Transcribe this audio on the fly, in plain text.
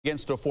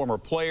against a former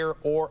player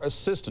or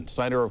assistant.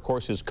 Snyder, of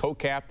course, his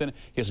co-captain,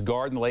 his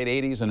guard in the late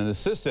 80s, and an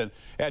assistant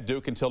at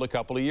Duke until a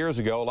couple of years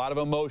ago. A lot of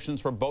emotions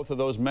for both of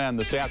those men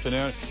this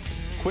afternoon.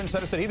 Quinn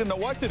Snyder said he didn't know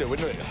what to do.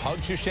 Wouldn't he hug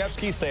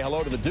Krzyzewski, say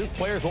hello to the Duke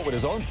players? What would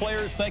his own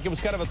players think? It was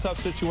kind of a tough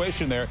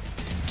situation there.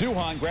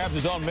 Duhon grabs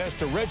his own miss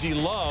to Reggie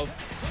Love.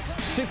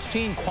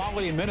 16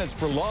 quality minutes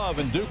for Love,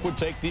 and Duke would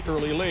take the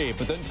early lead.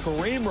 But then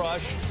Kareem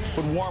Rush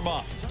would warm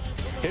up.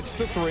 Hits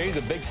the three,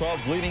 the Big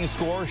 12's leading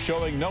scorer,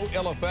 showing no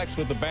ill effects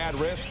with the bad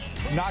wrist.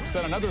 Knocks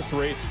down another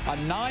three. A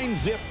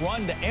 9-zip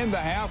run to end the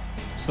half.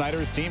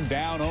 Snyder's team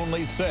down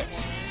only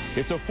 6.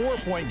 It's a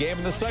 4-point game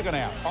in the second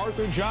half.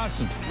 Arthur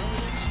Johnson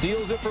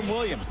steals it from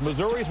Williams.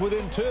 Missouri's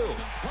within 2.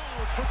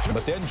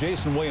 But then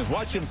Jason Williams,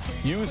 watch him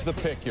use the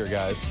pick here,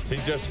 guys. He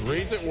just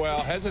reads it well,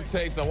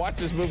 hesitates. Now watch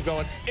this move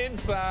going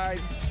inside.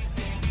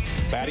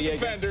 Battier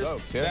Defenders.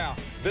 Stokes, yeah. Now,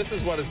 this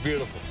is what is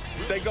beautiful.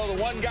 They go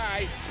to one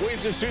guy,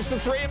 Williams just shoots the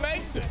three and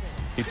makes it.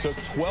 He took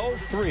 12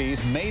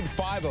 threes, made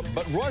 5 of them,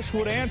 but Rush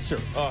would answer.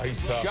 Oh,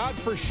 he's tough. Shot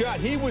for shot.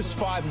 He was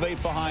 5 of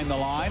 8 behind the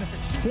line.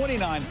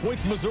 29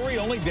 points. Missouri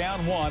only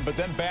down 1, but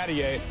then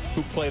Battier,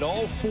 who played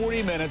all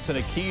 40 minutes in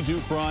a key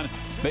Duke run,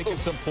 making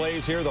some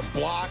plays here. The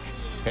block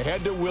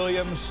ahead to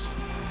Williams.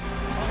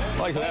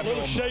 Like that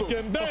little shake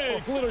and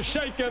bake, little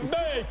shake and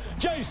bake.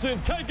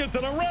 Jason, take it to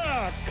the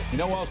rack. You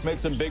know who else made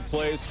some big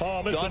plays?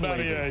 Oh, Mr.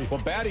 Battier.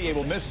 Well, Battier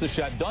will miss the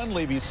shot.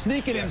 Dunleavy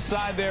sneaking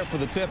inside there for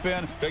the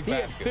tip-in. He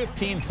had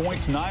 15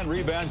 points, 9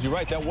 rebounds. You're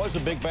right, that was a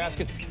big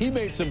basket. He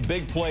made some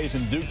big plays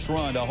in Duke's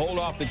run to hold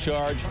off the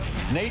charge.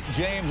 Nate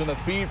James on the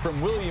feed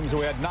from Williams,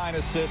 who had 9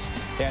 assists,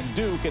 and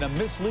Duke in a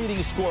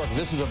misleading score.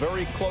 This was a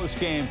very close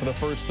game for the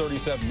first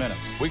 37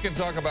 minutes. We can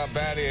talk about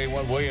Battier,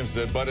 what Williams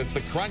did, but it's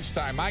the crunch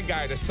time. My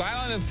guy, the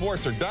silent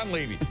enforcer,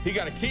 Dunleavy. He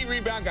got a key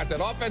rebound, got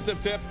that offensive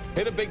tip,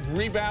 hit a big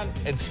rebound,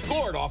 and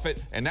scored off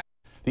it. And now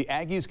the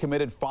Aggies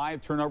committed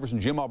 5 turnovers,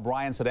 and Jim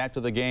O'Brien said after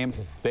the game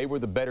they were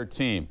the better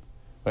team.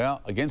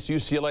 Well, against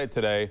UCLA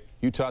today,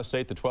 Utah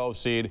State, the 12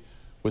 seed,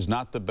 was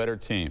not the better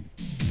team.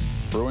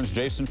 Bruins'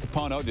 Jason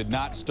Capono did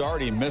not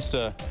start. He missed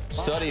a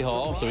study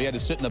hall, so he had to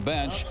sit in the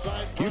bench.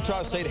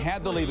 Utah State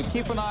had the lead, but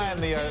keep an eye on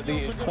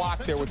the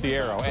clock there with the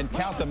arrow and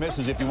count the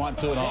misses if you want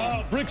to at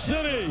home. Brick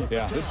City.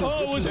 Yeah, this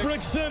is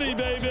Brick City,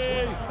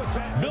 baby.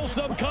 Build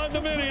some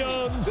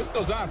condominiums. This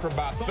goes on for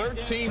about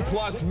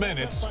 13-plus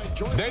minutes.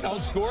 They don't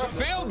score a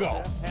field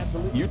goal.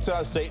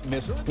 Utah State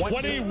missed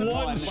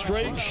 21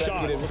 straight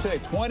shots.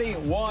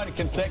 21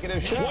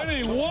 consecutive shots.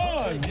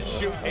 21.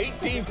 Shoot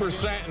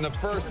 18% in the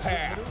first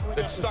half.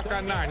 It's stuck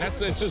on 9. It's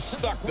just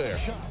stuck there.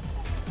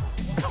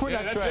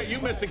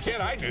 You missed the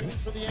kid. I didn't.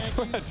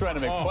 We're not trying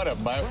to make fun of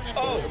him.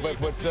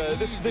 But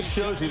this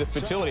shows you the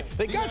fertility.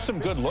 They got some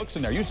good looks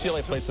in there.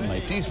 UCLA played some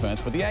nice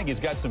defense, but the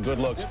Aggies got some good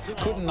looks.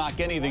 Couldn't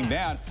knock anything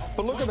down.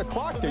 But look at the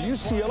clock there.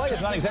 UCLA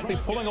is not exactly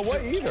pulling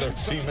away either. Their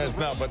team is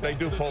now, but they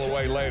do pull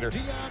away later.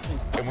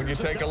 And when you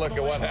take a look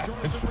at what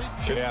happens,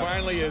 it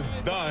finally is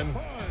done.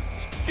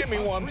 Give me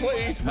one,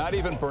 please. Not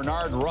even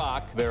Bernard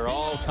Rock, their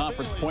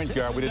all-conference point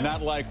guard. We did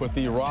not like what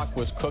the Rock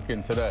was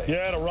cooking today.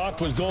 Yeah, the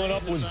Rock was going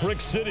up. It was Brick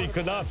City.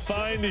 Could not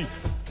find the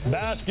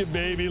basket,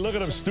 baby. Look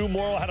at him. Stu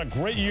Morrill had a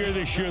great year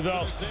this year,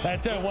 though. I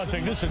tell you one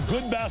thing, this is a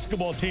good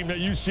basketball team that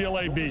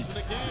UCLA beat.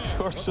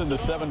 Thorson, the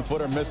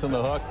 7-footer, missing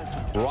the hook.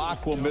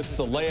 Rock will miss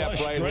the layup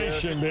right here.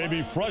 Frustration,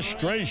 baby.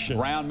 Frustration.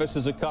 Brown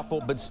misses a couple,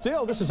 but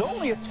still, this is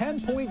only a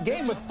 10-point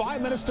game with 5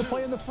 minutes to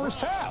play in the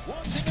first half.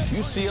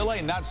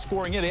 UCLA not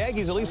scoring in. The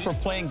Aggies, at least, were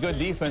playing good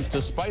defense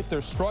despite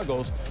their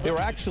struggles. They were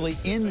actually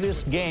in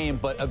this game,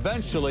 but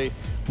eventually,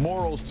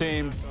 Morrill's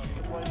team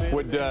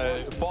would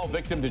fall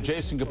victim to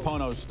Jason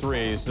Capono's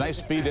threes. Nice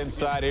feed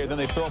inside here. Then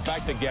they throw it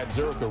back to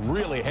Gadzuric, who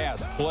really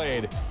has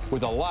played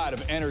with a lot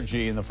of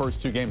energy in the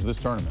first 2 games of this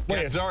tournament.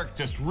 Gadzuric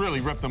just really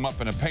ripped them up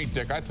in a paint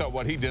tick. I thought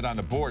what he did on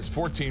the boards,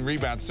 14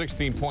 rebounds,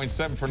 16 points,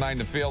 7 for 9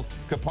 to field.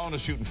 Capono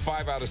shooting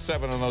 5 out of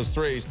 7 on those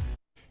threes.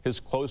 His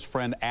close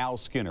friend Al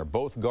Skinner,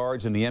 both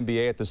guards in the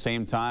NBA at the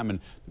same time, and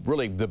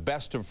really the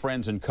best of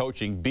friends in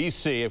coaching.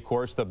 BC, of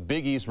course, the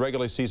Big East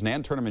regular season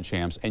and tournament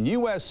champs, and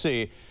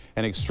USC,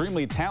 an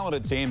extremely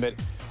talented team that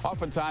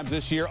oftentimes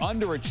this year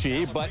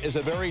underachieved, but is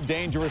a very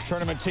dangerous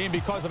tournament team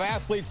because of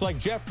athletes like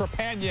Jeff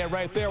Trepanier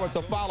right there with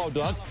the follow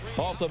dunk.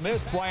 Off the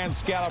miss, Brian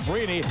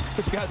Scalabrine.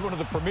 This guy's one of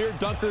the premier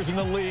dunkers in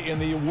the league, in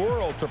the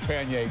world,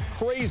 Trepanier.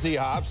 Crazy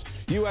hops.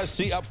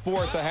 USC up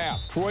 4 at the half.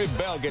 Troy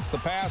Bell gets the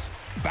pass.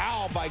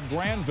 Foul by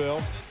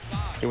Granville.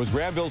 It was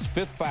Granville's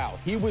 5th foul.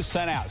 He was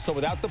sent out. So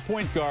without the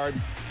point guard,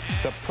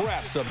 the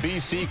press of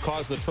BC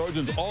caused the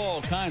Trojans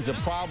all kinds of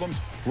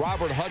problems.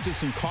 Robert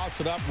Hutchinson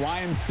coughs it up.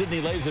 Ryan Sidney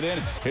lays it in.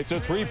 It's a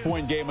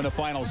 3-point game in the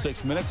final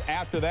 6 minutes.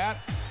 After that,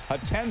 a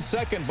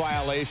 10-second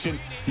violation.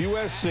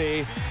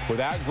 USC,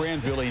 without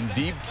Granville, in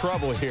deep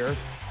trouble here.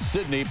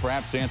 Sidney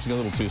perhaps dancing a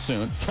little too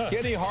soon.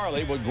 Kenny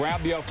Harley would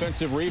grab the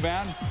offensive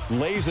rebound,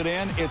 lays it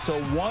in. It's a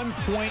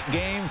 1-point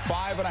game,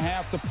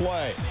 5.5 to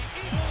play.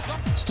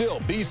 Still,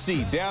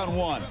 BC down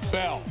 1.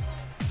 Bell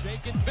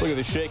Look at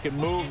the shake and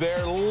move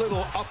there.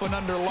 Little up and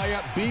under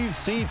layup.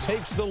 BC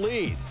takes the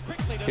lead.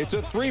 It's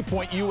a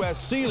 3-point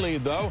USC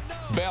lead, though.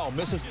 Bell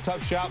misses a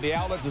tough shot. The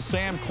outlet to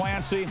Sam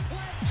Clancy.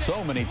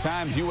 So many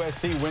times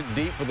USC went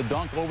deep for the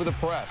dunk over the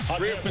press.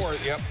 3 or 4,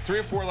 yep. 3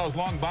 or 4 of those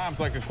long bombs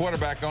like a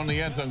quarterback on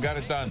the end zone. Got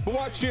it done. But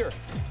watch here.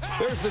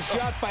 There's the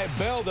shot by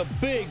Bell. The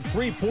big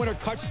three-pointer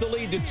cuts the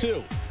lead to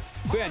 2.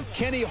 Then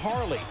Kenny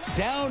Harley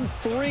down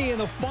 3 in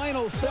the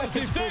final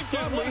seconds. For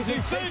some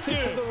reason takes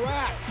it to the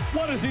rack.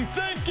 What is he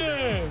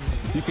thinking?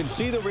 You can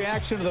see the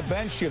reaction of the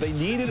bench here. They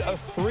needed a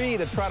 3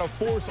 to try to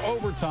force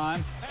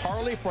overtime.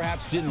 Harley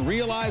perhaps didn't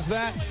realize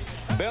that.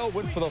 Bell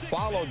went for the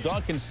follow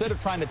dunk instead of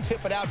trying to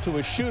tip it out to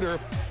a shooter,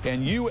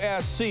 and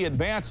USC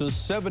advances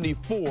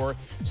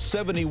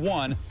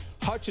 74-71.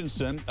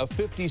 Hutchinson, a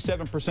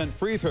 57%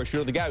 free throw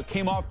shooter, the guy who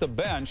came off the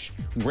bench.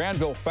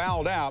 Granville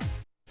fouled out.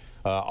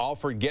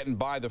 Alford getting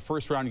by the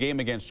first-round game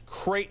against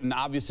Creighton,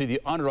 obviously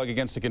the underdog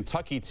against the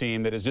Kentucky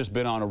team that has just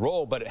been on a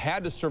roll, but it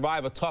had to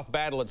survive a tough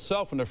battle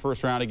itself in the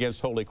first round against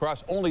Holy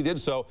Cross. Only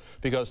did so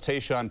because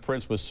Tayshaun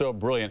Prince was so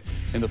brilliant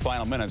in the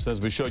final minutes.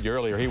 As we showed you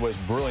earlier, he was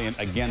brilliant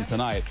again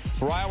tonight.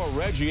 For Iowa,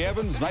 Reggie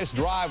Evans, nice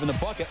drive in the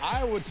bucket.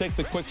 Iowa would take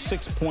the quick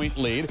 6-point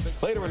lead.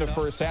 Later in the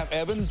first half,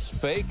 Evans,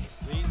 fake,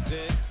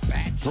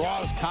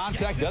 draws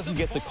contact, doesn't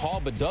get the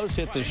call, but does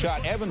hit the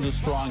shot. Evans, a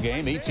strong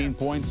game, 18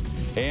 points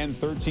and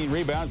 13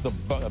 rebounds. The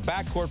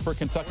backcourt for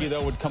Kentucky,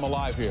 though, would come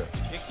alive here.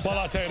 Well,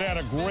 I'll tell you, they had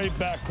a great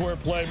backcourt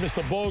play.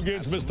 Mr.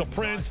 Bogans, Mr.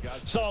 Prince,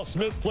 Saul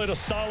Smith played a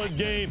solid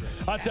game.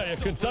 I tell you,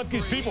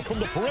 Kentucky's people from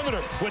the perimeter,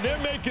 when they're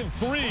making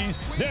threes,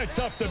 they're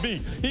tough to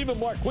beat. Even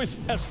Marquis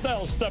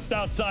Estelle stepped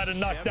outside and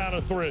knocked down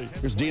a 3.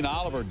 Here's Dean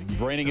Oliver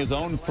draining his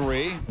own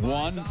 3,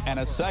 1 and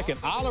a second.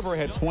 Oliver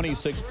had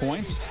 26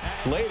 points.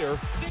 Later,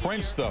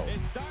 Prince, though,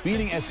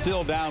 beating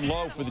Estelle down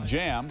low for the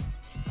jam.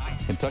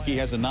 Kentucky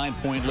has a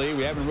 9-point lead.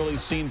 We haven't really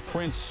seen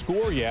Prince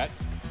score yet.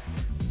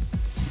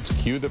 Let's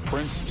cue the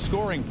Prince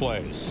scoring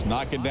plays.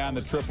 Knocking down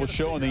the triple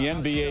show in the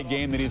NBA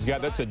game that he's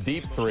got. That's a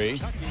deep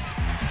 3.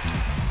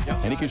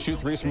 And he can shoot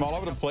threes from all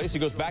over the place. He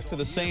goes back to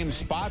the same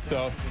spot,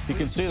 though. You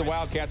can see the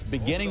Wildcats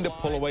beginning to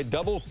pull away.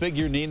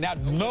 Double-figure knee. Now,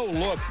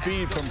 no-look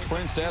feed from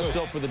Prince to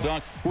Estelle for the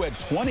dunk, who had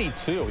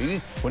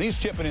 22. When he's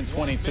chipping in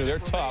 22, they're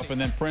tough. And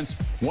then Prince,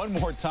 one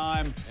more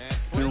time,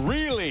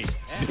 really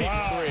deep 3.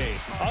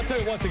 I'll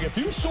tell you one thing. If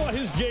you saw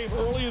his game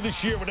earlier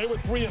this year when they were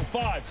 3 and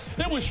 5,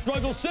 it was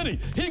struggle city.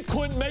 He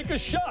couldn't make a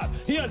shot.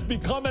 He has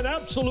become an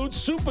absolute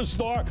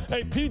superstar,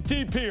 a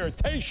PTPer,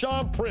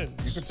 Tayshaun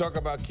Prince. You can talk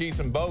about Keith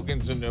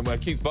Bogans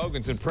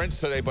and Prince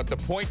today, but the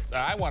point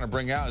I want to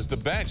bring out is the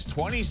bench.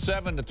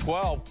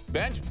 27-12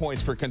 bench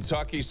points for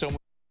Kentucky. So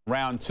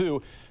round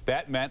 2,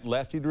 that meant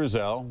Lefty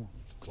Driesell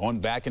going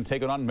back and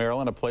taking on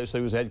Maryland, a place that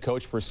he was head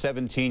coach for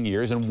 17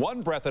 years. In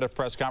one breath at a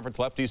press conference,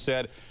 Lefty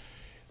said,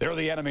 "They're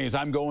the enemies.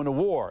 I'm going to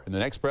war." In the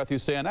next breath,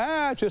 he's saying,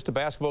 it's just a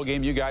basketball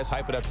game. You guys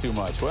hype it up too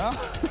much. Well,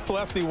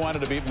 Lefty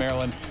wanted to beat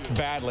Maryland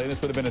badly.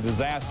 This would have been a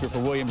disaster for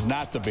Williams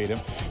not to beat him.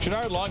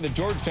 Shenard Long, the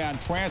Georgetown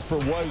transfer,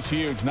 was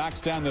huge.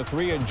 Knocks down the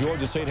 3, and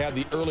Georgia State had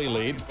the early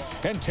lead.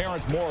 And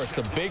Terrence Morris,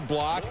 the big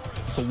block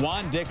to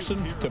Juan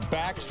Dixon to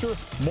Baxter.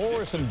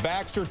 Morris and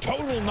Baxter,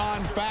 total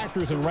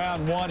non-factors in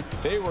round 1.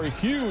 They were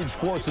huge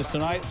forces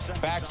tonight.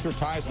 Baxter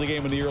ties the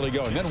game in the early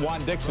going. Then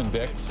Juan Dixon,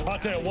 Dick. I'll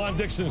tell you, Juan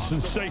Dixon's a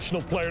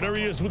sensational player. There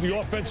he is with the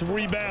offensive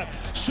rebound.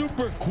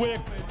 Super quick.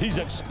 He's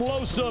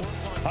explosive.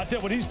 I'll tell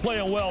you, when he's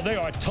playing well, they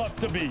are tough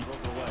to beat.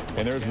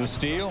 And there's the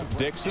steal.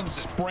 Dixon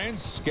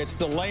sprints, gets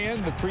the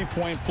lay-in, the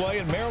 3-point play,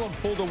 and Maryland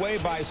pulled away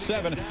by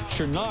 7.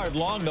 Shenard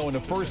Long, though, in the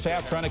first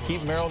half, trying to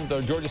keep Maryland,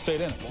 Georgia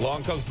State in.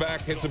 Long comes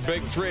back, hits a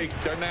big 3.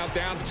 They're now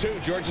down 2.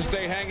 Georgia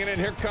State hanging in.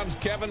 Here comes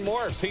Kevin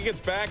Morris. He gets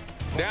back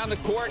down the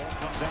court.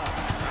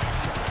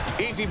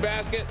 Easy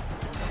basket.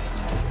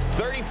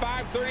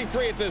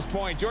 35-33 at this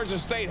point. Georgia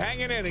State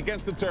hanging in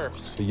against the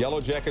Terps. The Yellow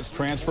Jackets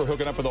transfer,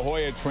 hooking up with the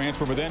Hoya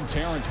transfer, but then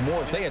Terrence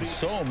Morris. They had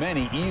so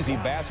many easy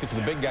baskets for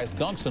the big guys,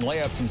 dunks and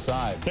layups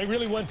inside. They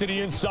really went to the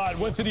inside,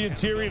 went to the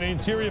interior, and the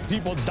interior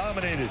people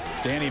dominated.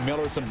 Danny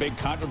Miller, some big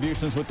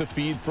contributions with the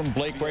feed from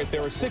Blake right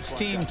there. A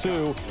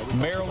 16-2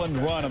 Maryland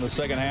run in the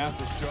second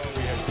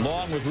half.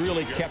 Long was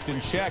really kept in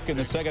check in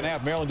the second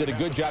half. Maryland did a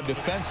good job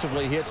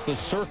defensively. Hits the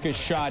circus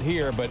shot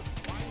here, but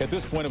at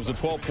this point, it was a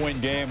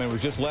 12-point game, and it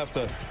was just left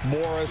to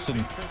Morris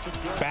and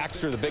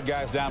Baxter, the big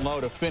guys down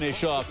low, to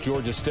finish off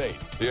Georgia State.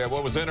 Yeah,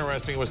 what was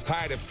interesting, it was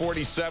tied at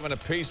 47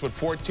 apiece with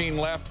 14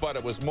 left, but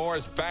it was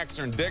Morris,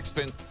 Baxter, and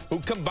Dixon who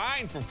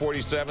combined for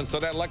 47, so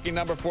that lucky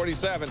number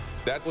 47,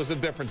 that was the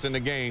difference in the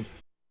game.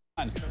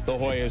 The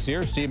Hoyas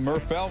here. Steve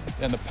Murfeld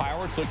and the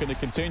Pirates looking to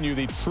continue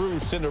the true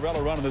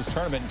Cinderella run of this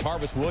tournament. And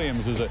Tarvis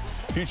Williams is a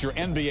future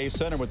NBA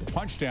center with the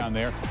punch down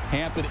there.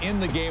 Hampton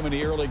in the game in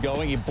the early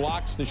going. He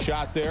blocks the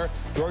shot there.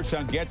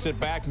 Georgetown gets it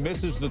back,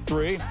 misses the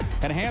 3,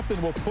 and Hampton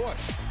will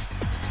push.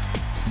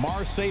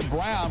 Marseille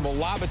Brown will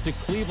lob it to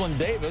Cleveland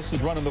Davis,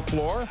 who's running the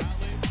floor.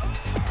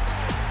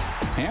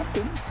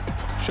 Hampton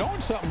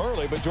showing something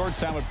early, but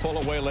Georgetown would pull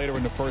away later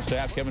in the first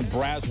half. Kevin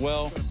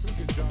Braswell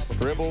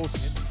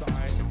Dribbles.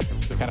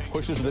 Kind of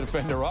pushes the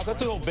defender off.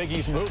 That's a little Big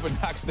East move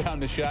and knocks down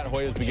the shot.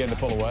 Hoyas begin to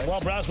pull away.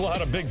 Well, Braswell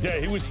had a big day.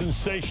 He was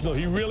sensational.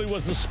 He really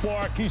was the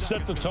spark. He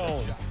set the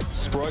tone.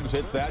 Scruggs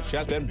hits that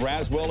shot. Then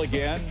Braswell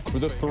again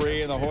with a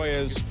three, and the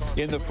Hoyas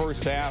in the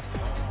first half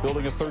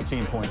building a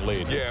 13-point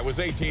lead. Yeah, it was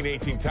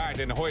 18-18 tied,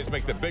 and the Hoyas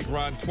make the big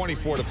run,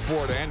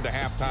 24-4 to end the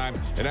halftime,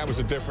 and that was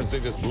the difference. They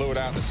just blew it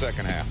out in the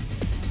second half.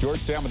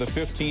 Georgetown with a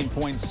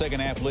 15-point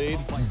second-half lead.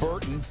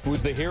 Burton,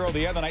 who's the hero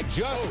the other night,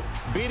 just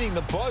beating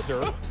the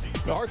buzzer.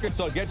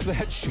 Arkansas gets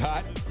that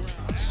shot,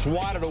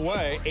 swatted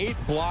away. 8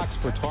 blocks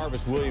for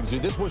Tarvis Williams.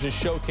 This was a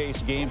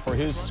showcase game for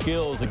his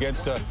skills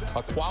against a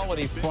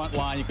quality front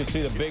line. You can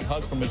see the big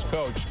hug from his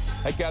coach.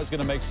 That guy's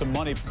going to make some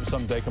money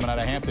someday coming out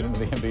of Hampton into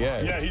the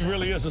NBA. Yeah, he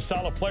really is a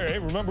solid player. Hey,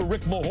 remember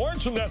Rick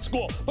Mahorn's from that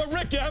school. But,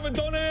 Rick, you haven't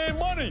donated any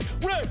money.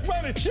 Rick,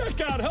 write a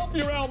check out. Help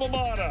your alma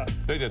mater.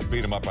 They just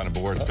beat him up on the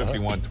boards,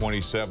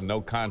 51-27.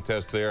 No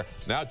contest there.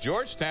 Now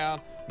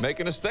Georgetown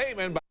making a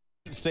statement.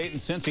 State and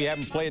Cincy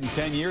haven't played in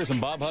 10 years,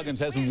 and Bob Huggins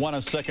hasn't won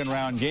a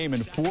second-round game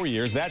in 4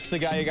 years. That's the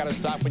guy you got to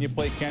stop when you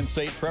play Kent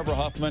State. Trevor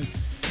Huffman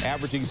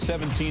averaging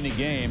 17 a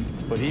game,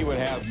 but he would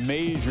have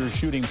major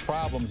shooting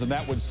problems, and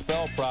that would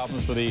spell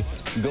problems for the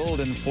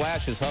Golden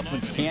Flashes. Huffman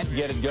can't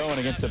get it going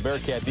against the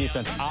Bearcat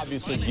defense,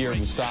 obviously geared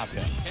to stop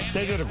him.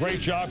 They did a great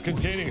job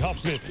containing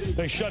Huffman.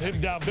 They shut him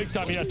down big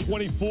time. He had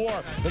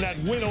 24 in that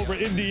win over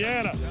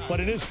Indiana. But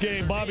in this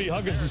game, Bobby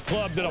Huggins'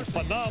 club did a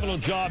phenomenal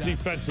job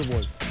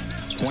defensively.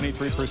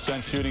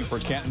 23% shooting for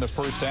Kent in the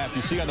first half.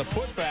 You see on the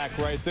putback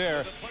right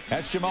there,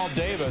 that's Jamal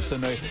Davis.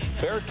 And the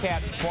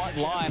Bearcat front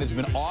line has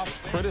been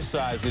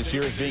oft-criticized this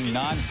year as being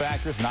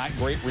non-factors, not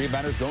great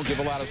rebounders, don't give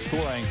a lot of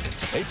scoring.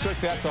 They took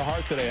that to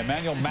heart today.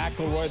 Emmanuel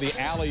McElroy, the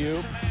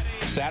alley-oop.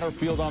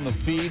 Satterfield on the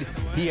feed.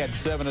 He had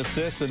 7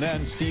 assists. And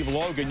then Steve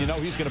Logan, you know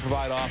he's going to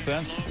provide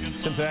offense.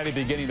 Cincinnati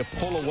beginning to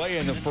pull away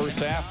in the first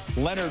half.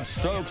 Leonard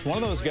Stokes,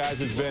 one of those guys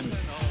who's been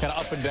kind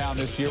of up and down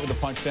this year with the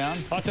punch down.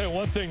 I'll tell you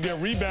one thing, their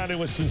rebounding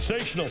was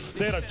sensational.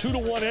 They had a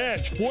 2-to-1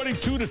 edge,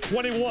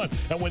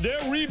 42-21. And when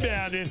they're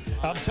rebounding,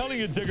 I'm telling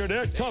you, Digger,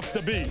 they're tough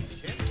to beat.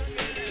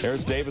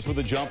 There's Davis with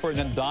a jumper, and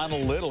then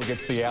Donald Little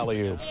gets the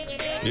alley-oop.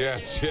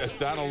 Yes,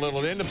 Donald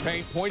Little in the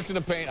paint, points in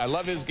the paint. I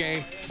love his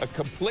game. A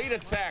complete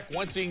attack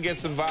once he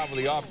gets involved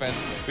with the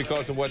offense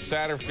because of what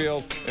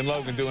Satterfield and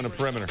Logan do in the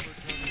perimeter.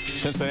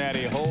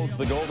 Cincinnati holds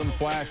the Golden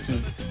Flash to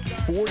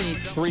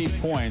 43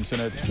 points in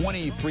a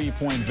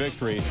 23-point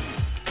victory.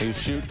 They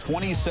shoot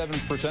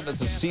 27%. That's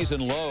a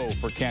season low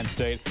for Kent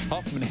State.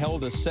 Huffman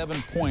held to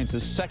 7 points,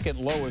 his second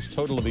lowest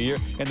total of the year.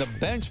 And the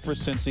bench for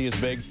Cincy is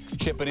big,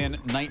 chipping in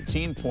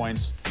 19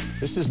 points.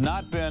 This has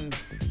not been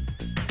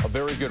a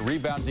very good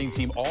rebounding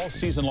team all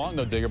season long,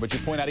 though, Digger. But you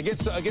point out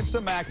against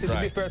a Max, to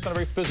be fair, it's not a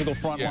very physical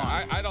front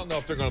line. I don't know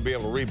if they're going to be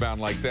able to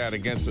rebound like that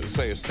against,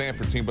 say, a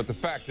Stanford team. But the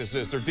fact is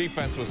this: their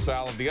defense was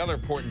solid. The other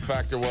important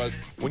factor was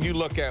when you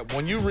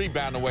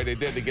rebound the way they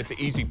did, they get the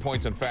easy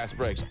points and fast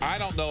breaks. I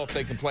don't know if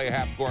they can play a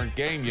half-scoring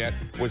game yet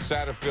with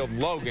Satterfield and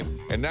Logan,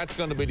 and that's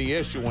going to be the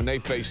issue when they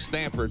face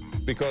Stanford,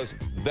 because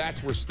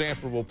that's where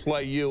Stanford will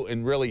play you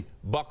and really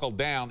buckle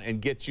down and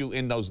get you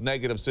in those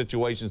negative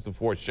situations to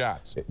force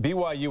shots.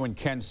 BYU and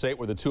Kent State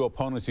were the two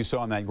opponents you saw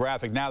on that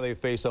graphic. Now they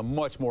face a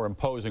much more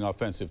imposing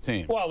offensive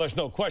team. Well, there's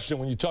no question.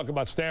 When you talk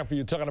about Stanford,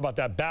 you're talking about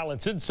that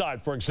balance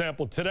inside. For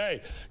example,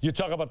 today, you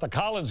talk about the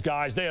Collins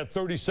guys. They had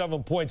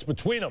 37 points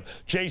between them.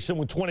 Jason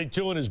with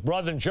 22 and his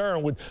brother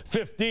Jaron with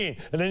 15.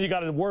 And then you got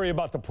to worry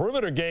about the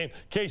perimeter game.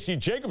 Casey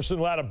Jacobson,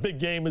 who had a big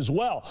game as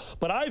well.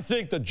 But I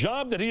think the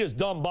job that he has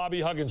done, Bobby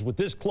Huggins, with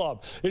this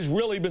club has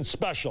really been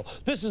special.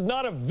 This is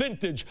not a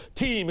vintage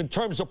team in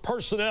terms of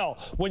personnel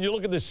when you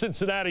look at the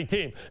Cincinnati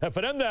team. And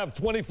for them to have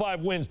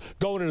 25 wins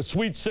going into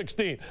Sweet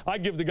 16, I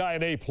give the guy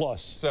an A+.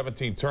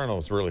 17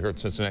 turnovers really hurt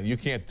Cincinnati. You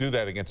can't do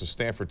that against a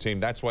Stanford team.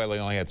 That's why they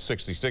only had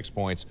 66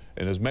 points.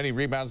 And as many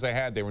rebounds they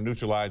had, they were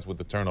neutralized with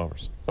the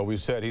turnovers. But we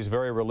said he's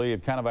very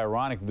relieved. Kind of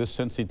ironic, this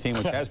Cincy team,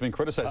 which has been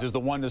criticized, is the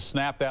one to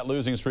snap that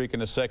losing streak in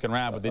the second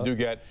round. But they do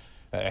get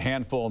a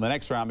handful in the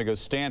next round because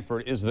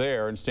Stanford is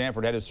there, and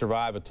Stanford had to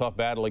survive a tough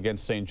battle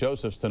against St.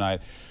 Joseph's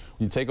tonight.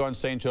 When you take on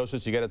St.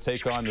 Joseph's, you got to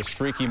take on the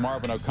streaky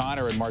Marvin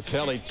O'Connor, and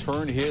Martelli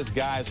turned his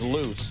guys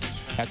loose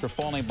after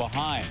falling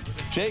behind.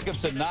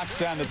 Jacobson knocks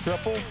down the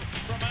triple.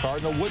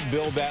 Cardinal would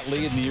build that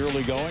lead in the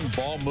early going.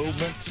 Ball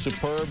movement,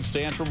 superb.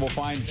 Stanford will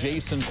find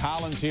Jason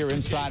Collins here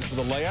inside for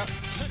the layup.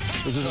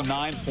 This is a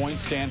 9-point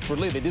Stanford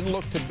lead. They didn't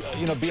look to,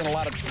 be in a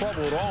lot of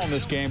trouble at all in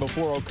this game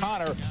before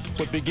O'Connor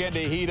would begin to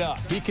heat up.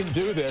 He can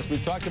do this.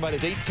 We've talked about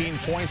his 18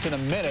 points in a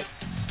minute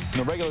in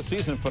the regular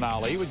season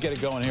finale. He would get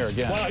it going here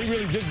again. Well, he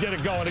really did get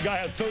it going. The guy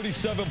had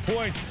 37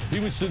 points.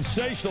 He was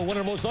sensational, one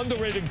of the most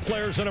underrated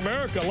players in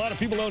America. A lot of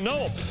people don't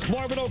know him.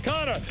 Marvin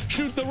O'Connor,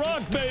 shoot the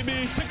rock,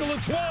 baby. Tickle the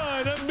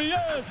twine,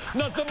 NBA,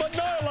 nothing but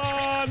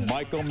nylon.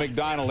 Michael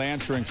McDonald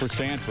answering for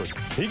Stanford.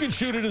 He can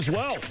shoot it as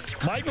well.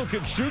 Michael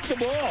can shoot the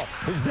ball.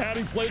 His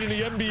daddy played in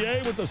the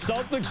NBA with the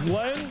Celtics,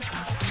 Glenn.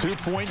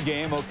 2-point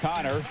game.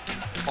 O'Connor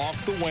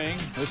off the wing.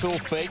 This little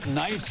fake,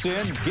 knifes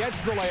in,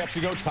 gets the layup to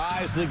go,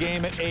 ties the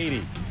game at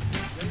 80.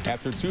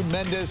 After 2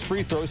 Mendez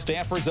free throws,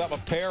 Stanford's up a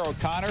pair.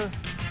 O'Connor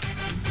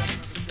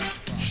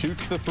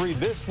shoots the 3.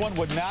 This one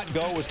would not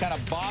go. Was kind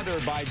of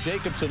bothered by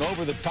Jacobson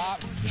over the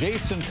top.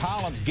 Jason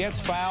Collins gets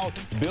fouled.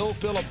 Bill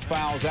Phillips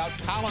fouls out.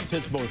 Collins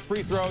hits both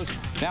free throws.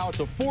 Now it's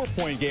a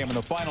 4-point game in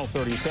the final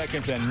 30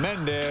 seconds, and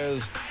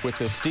Mendez with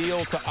the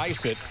steal to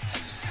ice it.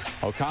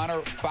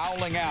 O'Connor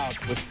fouling out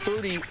with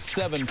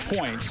 37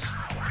 points,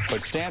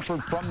 but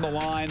Stanford from the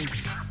line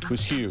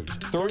was huge.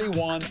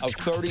 31 of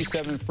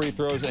 37 free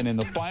throws, and in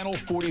the final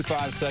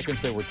 45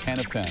 seconds, they were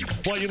 10 of 10.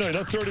 Well, you know,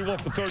 that 31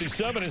 for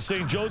 37 and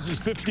St. Joe's is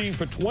 15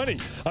 for 20.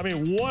 I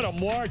mean, what a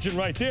margin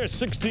right there.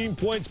 16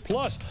 points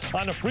plus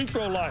on the free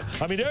throw line.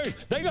 I mean,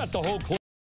 they got the whole